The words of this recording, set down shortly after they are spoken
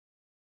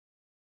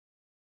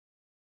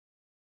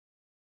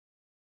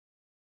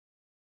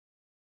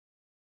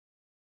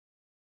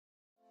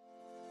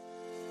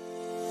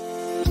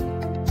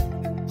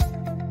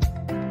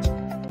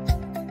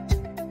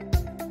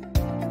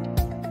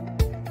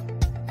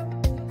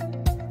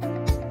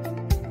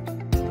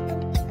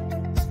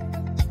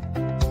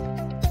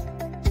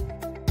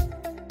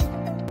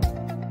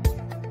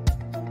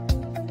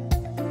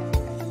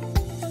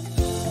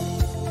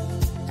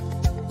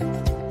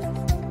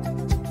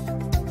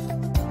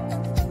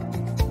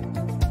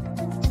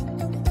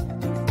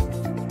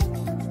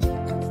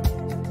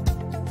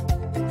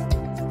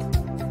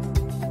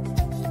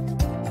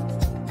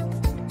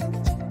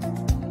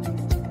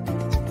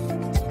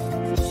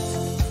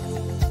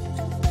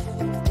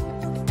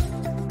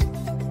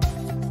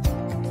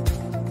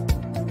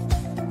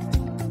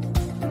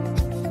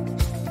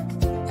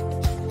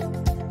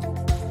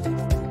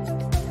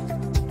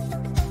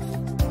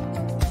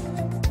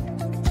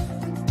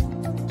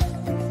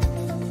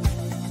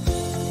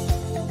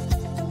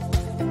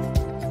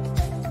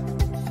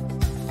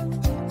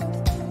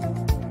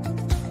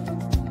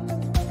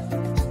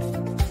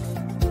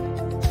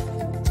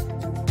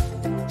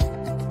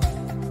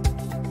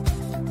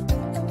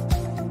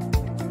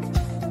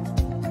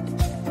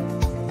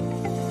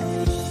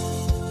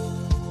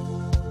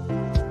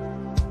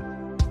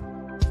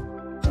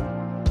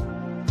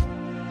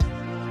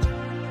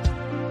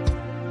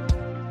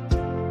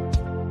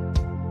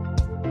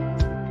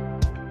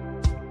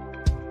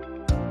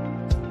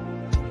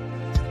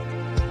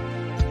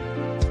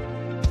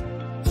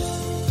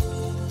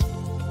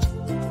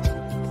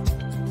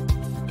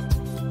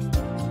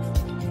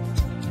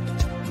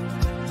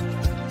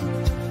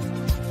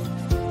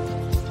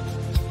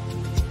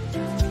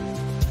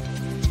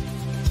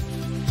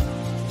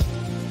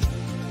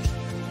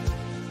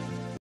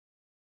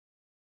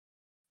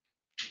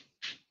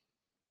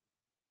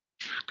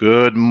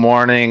Good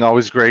morning.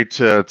 Always great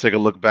to take a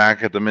look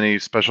back at the many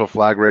special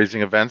flag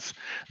raising events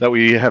that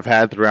we have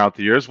had throughout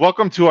the years.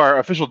 Welcome to our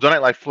official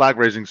Donate Life flag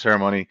raising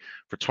ceremony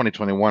for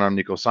 2021. I'm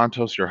Nico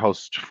Santos, your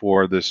host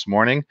for this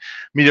morning,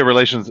 media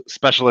relations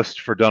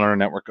specialist for Donor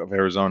Network of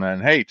Arizona.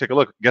 And hey, take a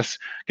look. Guess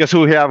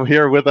who we have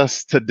here with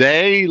us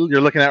today?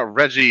 You're looking at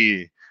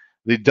Reggie,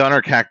 the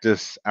donor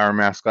cactus, our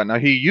mascot. Now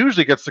he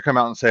usually gets to come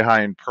out and say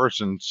hi in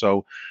person,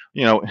 so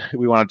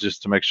we wanted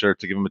just to make sure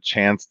to give him a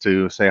chance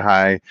to say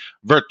hi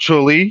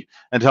virtually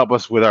and to help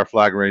us with our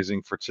flag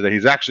raising for today.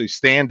 He's actually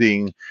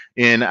standing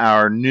in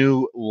our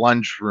new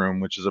lunchroom,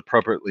 which is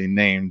appropriately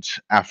named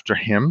after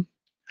him,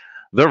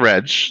 the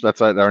Reg.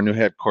 That's at our new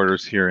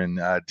headquarters here in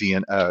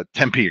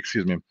Tempe,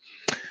 excuse me.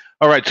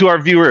 All right, to our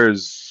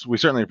viewers, we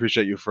certainly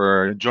appreciate you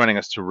for joining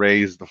us to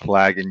raise the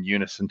flag in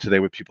unison today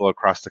with people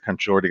across the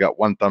country. Already got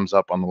one thumbs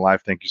up on the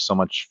live. Thank you so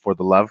much for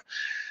the love.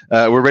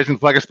 We're raising the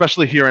flag,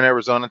 especially here in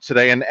Arizona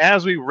today. And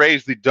as we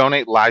raise the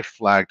Donate Life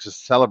flag to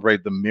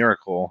celebrate the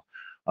miracle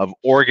of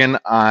organ,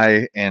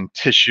 eye, and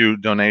tissue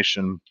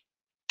donation,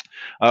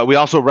 we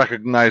also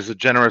recognize the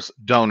generous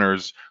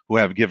donors who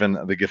have given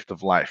the gift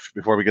of life.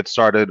 Before we get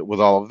started with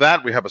all of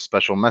that, we have a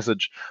special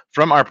message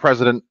from our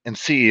president and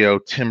CEO,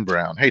 Tim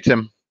Brown. Hey,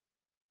 Tim.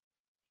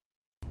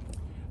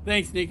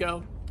 Thanks,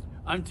 Nico.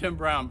 I'm Tim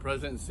Brown,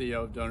 President and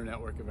CEO of Donor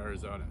Network of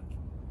Arizona.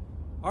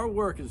 Our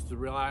work is to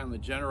rely on the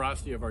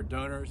generosity of our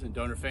donors and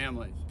donor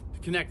families to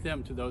connect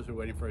them to those who are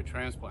waiting for a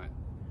transplant.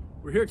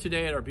 We're here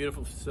today at our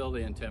beautiful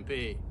facility in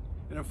Tempe,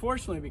 and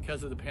unfortunately,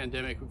 because of the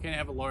pandemic, we can't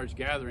have a large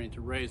gathering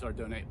to raise our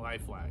Donate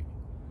Life flag.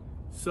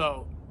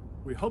 So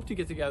we hope to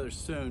get together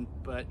soon,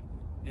 but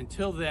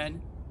until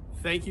then,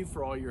 thank you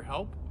for all your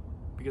help,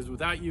 because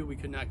without you, we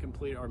could not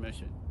complete our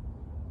mission.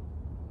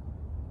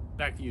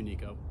 Back to you,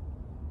 Nico.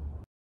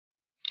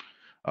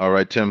 All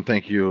right, Tim,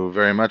 thank you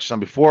very much. Now,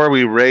 before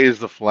we raise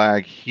the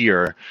flag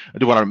here, I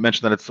do want to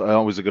mention that it's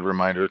always a good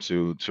reminder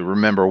to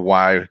remember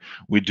why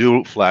we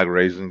do flag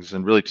raisings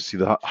and really to see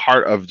the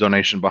heart of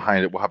donation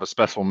behind it. We'll have a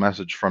special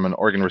message from an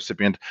organ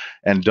recipient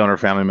and donor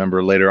family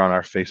member later on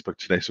our Facebook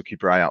today, so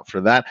keep your eye out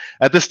for that.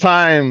 At this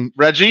time,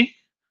 Reggie,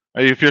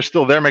 if you're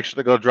still there, make sure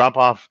to go drop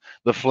off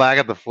the flag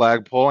at the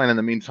flagpole. And in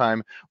the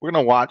meantime, we're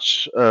going to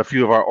watch a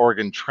few of our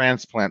organ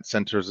transplant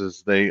centers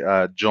as they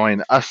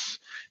join us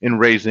in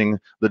raising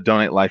the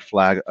Donate Life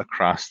flag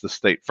across the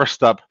state.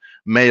 First up,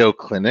 Mayo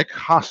Clinic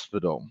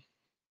Hospital.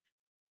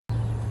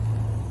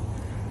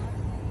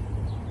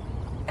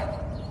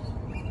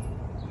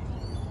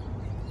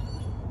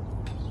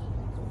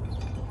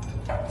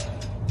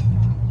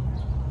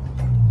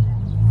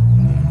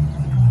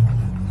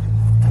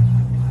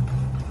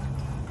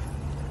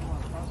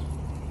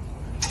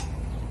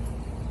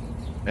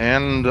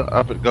 And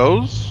up it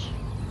goes.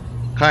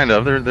 Kind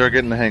of. They're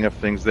getting the hang of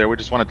things there. We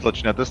just wanted to let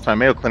you know at this time,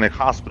 Mayo Clinic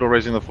Hospital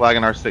raising the flag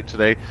in our state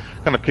today,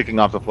 kind of kicking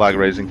off the flag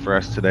raising for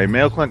us today.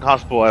 Mayo Clinic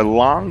Hospital, a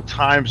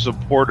longtime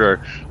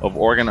supporter of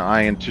organ,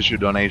 eye, and tissue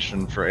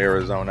donation for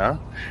Arizona.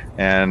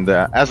 And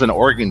as an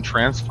organ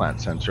transplant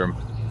center,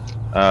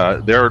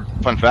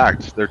 fun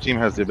fact, their team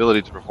has the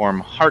ability to perform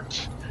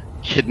heart,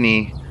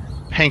 kidney,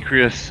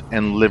 pancreas,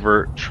 and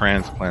liver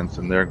transplants.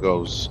 And there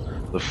goes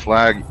the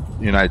flag,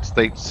 United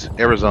States,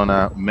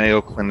 Arizona,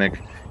 Mayo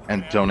Clinic,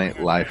 and Donate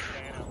Life.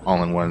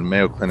 All in one.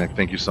 Mayo Clinic,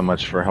 thank you so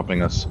much for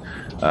helping us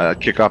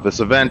kick off this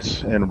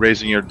event and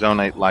raising your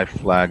Donate Life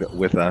flag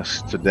with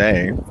us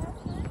today.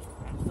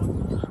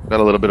 Got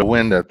a little bit of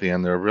wind at the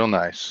end there, real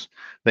nice.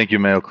 Thank you,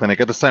 Mayo Clinic.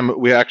 At this time,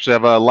 we actually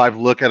have a live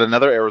look at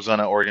another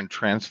Arizona organ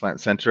transplant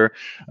center.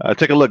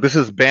 Take a look. This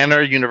is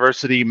Banner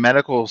University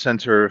Medical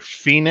Center,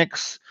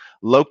 Phoenix,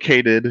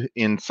 located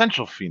in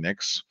Central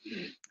Phoenix.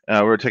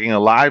 We're taking a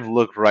live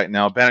look right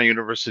now. Banner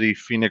University,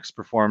 Phoenix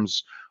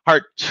performs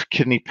heart,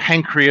 kidney,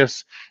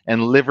 pancreas,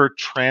 and liver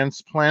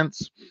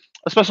transplants.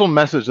 A special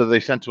message that they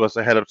sent to us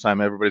ahead of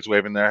time. Everybody's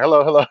waving there.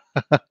 Hello, hello.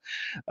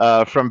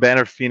 From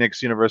Banner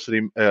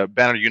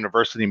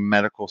University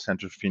Medical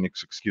Center,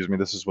 Phoenix, excuse me.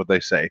 This is what they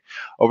say.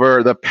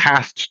 Over the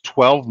past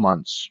 12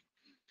 months,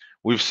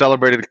 we've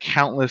celebrated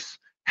countless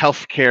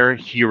healthcare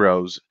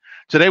heroes.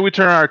 Today, we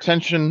turn our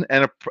attention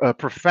and a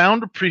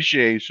profound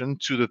appreciation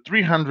to the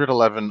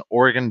 311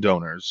 organ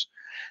donors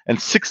and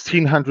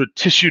 1,600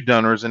 tissue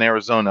donors in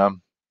Arizona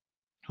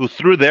who,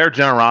 through their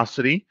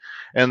generosity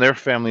and their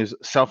families'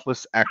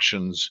 selfless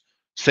actions,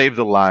 saved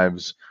the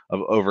lives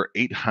of over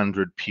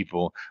 800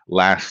 people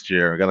last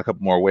year. We got a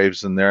couple more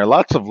waves in there.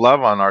 Lots of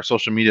love on our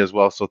social media as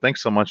well. So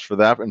thanks so much for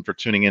that and for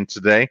tuning in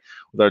today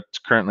with our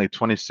currently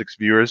 26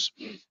 viewers.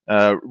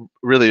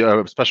 Really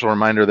a special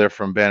reminder there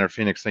from Banner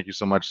Phoenix. Thank you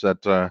so much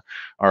that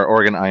our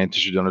organ, eye, and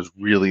tissue donors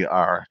really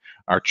are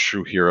our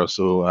true heroes.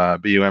 So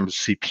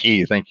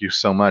BUMCP, thank you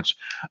so much.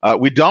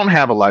 We don't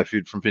have a live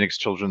feed from Phoenix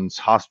Children's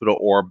Hospital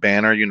or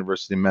Banner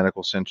University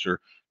Medical Center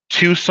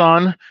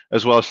Tucson,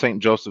 as well as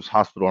St. Joseph's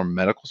Hospital and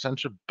Medical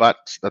Center,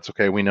 but that's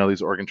okay. We know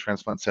these organ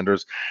transplant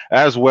centers,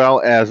 as well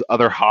as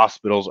other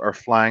hospitals, are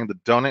flying the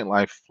Donate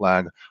Life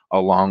flag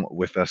along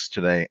with us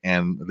today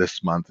and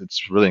this month.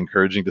 It's really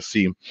encouraging to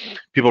see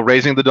people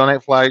raising the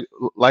Donate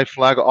Life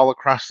flag all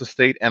across the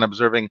state and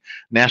observing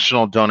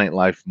National Donate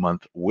Life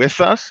Month with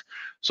us.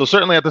 So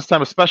certainly at this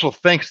time, a special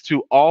thanks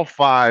to all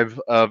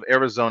 5 of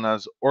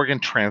Arizona's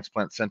organ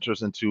transplant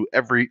centers and to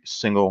every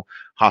single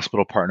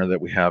hospital partner that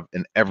we have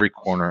in every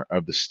corner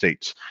of the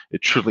state.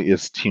 It truly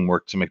is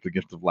teamwork to make the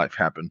gift of life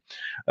happen.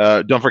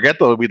 Don't forget,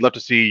 though, we'd love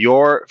to see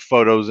your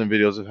photos and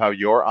videos of how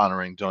you're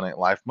honoring Donate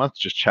Life Month.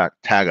 Just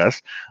tag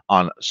us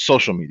on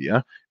social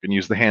media. You can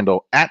use the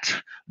handle at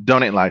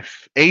Donate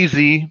Life AZ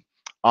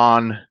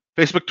on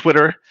Facebook,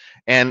 Twitter,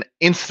 and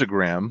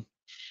Instagram.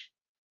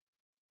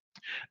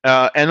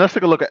 And let's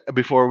take a look at,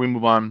 before we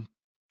move on,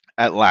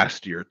 at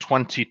last year,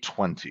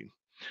 2020.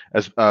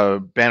 As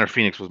Banner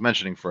Phoenix was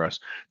mentioning for us,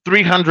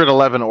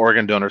 311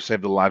 organ donors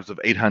saved the lives of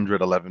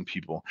 811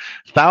 people.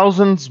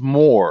 Thousands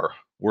more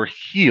were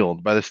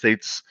healed by the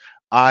state's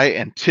eye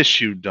and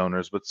tissue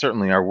donors, but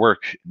certainly our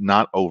work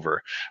not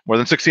over. More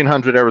than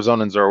 1,600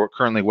 Arizonans are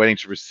currently waiting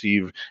to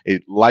receive a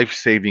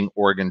life-saving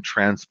organ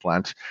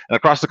transplant. And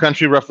across the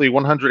country, roughly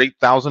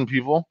 108,000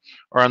 people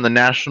are on the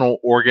national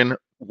organ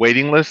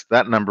waiting list.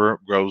 That number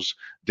grows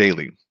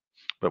daily.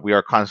 But we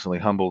are constantly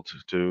humbled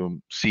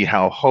to see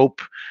how hope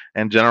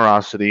and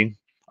generosity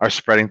are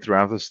spreading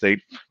throughout the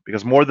state,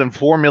 because more than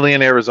 4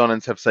 million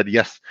Arizonans have said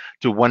yes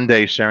to one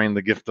day sharing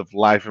the gift of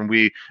life. And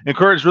we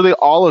encourage really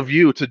all of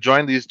you to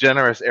join these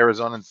generous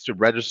Arizonans to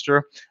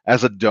register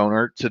as a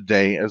donor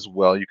today as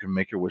well. You can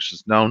make your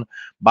wishes known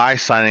by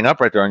signing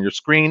up right there on your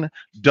screen,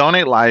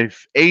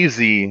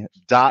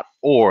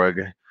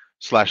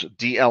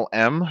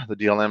 donatelifeaz.org/DLM, the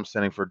DLM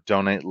standing for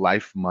Donate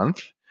Life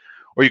Month.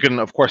 Or you can,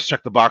 of course,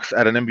 check the box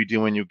at an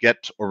MBD when you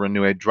get or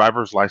renew a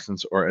driver's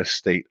license or a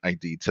state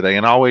ID today.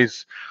 And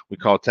always, we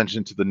call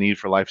attention to the need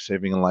for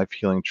life-saving and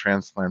life-healing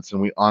transplants, and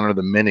we honor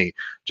the many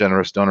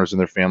generous donors and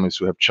their families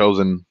who have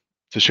chosen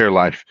to share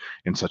life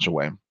in such a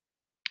way.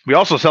 We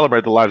also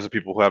celebrate the lives of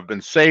people who have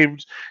been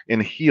saved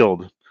and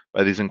healed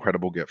by these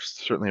incredible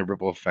gifts. Certainly a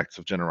ripple effects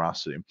of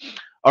generosity.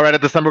 All right,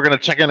 at this time, we're going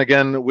to check in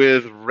again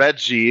with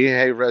Reggie.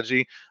 Hey,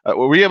 Reggie,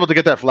 were you able to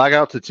get that flag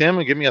out to Tim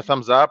and give me a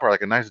thumbs up or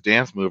like a nice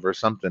dance move or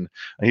something?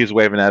 He's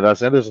waving at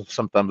us, and there's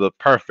some thumbs up.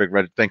 Perfect,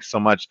 Reggie. Thanks so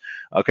much.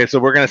 Okay, so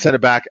we're going to send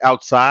it back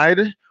outside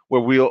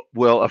where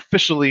we'll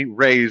officially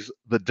raise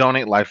the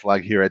Donate Life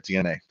flag here at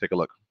DNA. Take a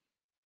look.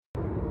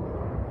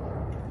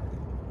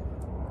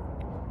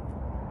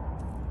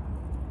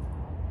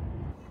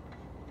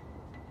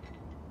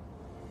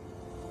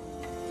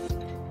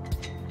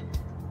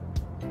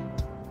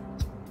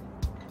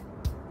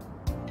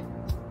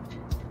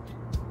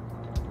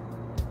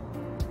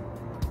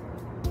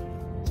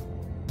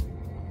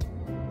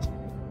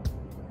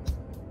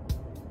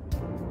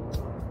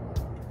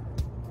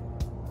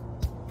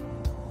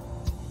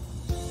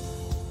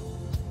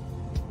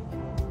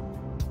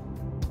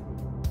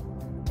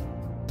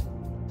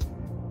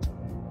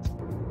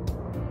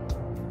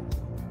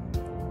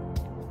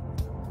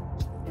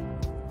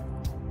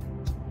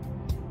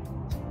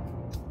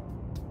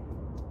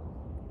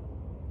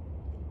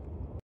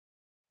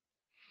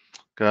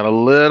 Got a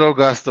little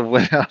gust of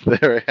wind out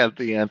there at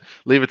the end.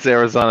 Leave it to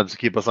Arizona to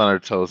keep us on our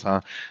toes,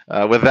 huh?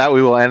 With that,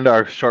 we will end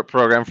our short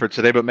program for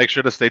today, but make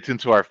sure to stay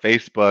tuned to our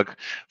Facebook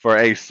for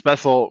a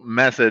special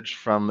message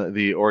from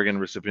the organ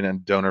recipient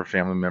and donor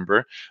family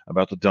member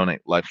about the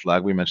Donate Life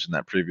flag. We mentioned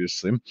that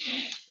previously.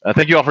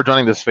 Thank you all for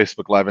joining this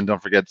Facebook Live, and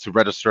don't forget to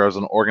register as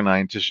an organ, eye,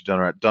 and tissue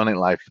donor at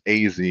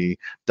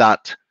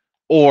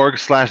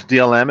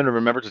donatelifeaz.org/DLM, and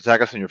remember to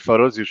tag us in your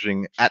photos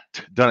using at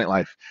Donate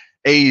Life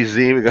AZ.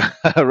 We got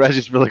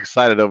Reggie's really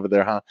excited over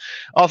there, huh?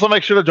 Also,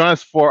 make sure to join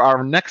us for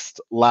our next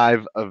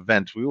live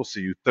event. We will see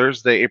you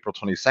Thursday, April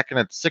 22nd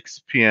at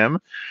 6 p.m.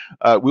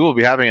 We will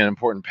be having an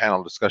important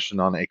panel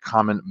discussion on a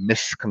common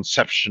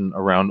misconception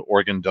around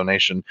organ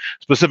donation,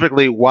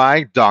 specifically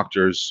why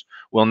doctors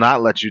will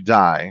not let you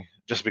die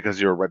just because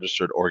you're a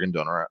registered organ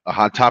donor. A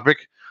hot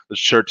topic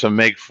that's sure to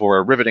make for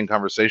a riveting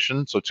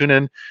conversation. So tune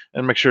in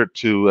and make sure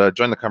to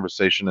join the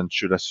conversation and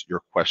shoot us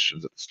your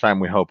questions. At this time,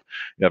 we hope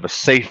you have a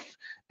safe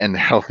and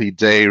healthy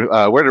day.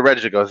 Where did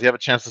Reggie go? Does he have a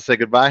chance to say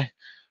goodbye?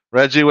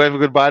 Reggie, wave a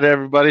goodbye to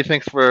everybody.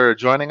 Thanks for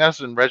joining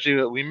us. And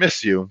Reggie, we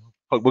miss you.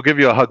 We'll give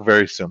you a hug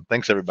very soon.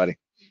 Thanks, everybody.